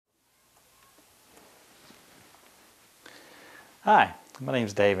Hi, my name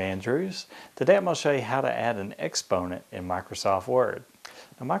is Dave Andrews. Today I'm going to show you how to add an exponent in Microsoft Word.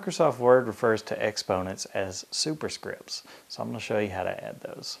 Now, Microsoft Word refers to exponents as superscripts, so I'm going to show you how to add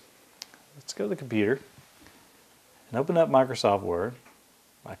those. Let's go to the computer and open up Microsoft Word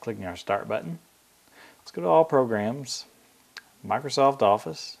by clicking our Start button. Let's go to All Programs, Microsoft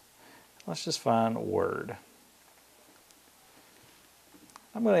Office. Let's just find Word.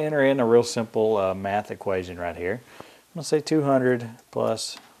 I'm going to enter in a real simple math equation right here. I'm going to say 200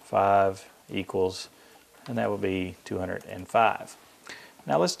 plus 5 equals, and that would be 205.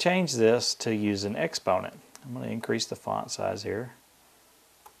 Now let's change this to use an exponent. I'm going to increase the font size here.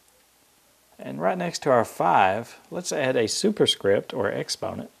 And right next to our 5, let's add a superscript or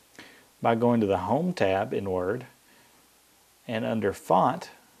exponent by going to the Home tab in Word, and under Font,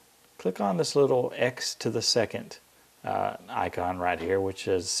 click on this little X to the second icon right here, which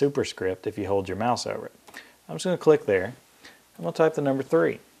is superscript if you hold your mouse over it. I'm just going to click there. I'm going to type the number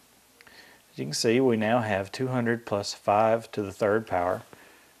 3. As you can see, we now have 200 plus 5 to the third power,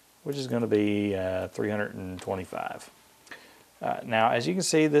 which is going to be 325. Now, as you can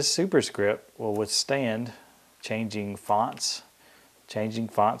see, this superscript will withstand changing fonts, changing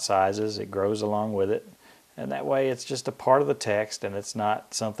font sizes. It grows along with it, and that way it's just a part of the text, and it's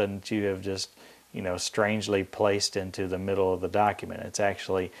not something that you have just strangely placed into the middle of the document. It's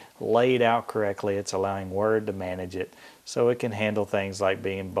actually laid out correctly. It's allowing Word to manage it so it can handle things like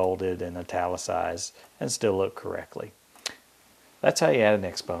being bolded and italicized and still look correctly. That's how you add an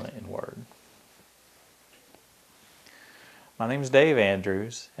exponent in Word. My name is Dave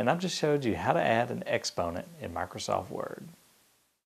Andrews, and I've just showed you how to add an exponent in Microsoft Word.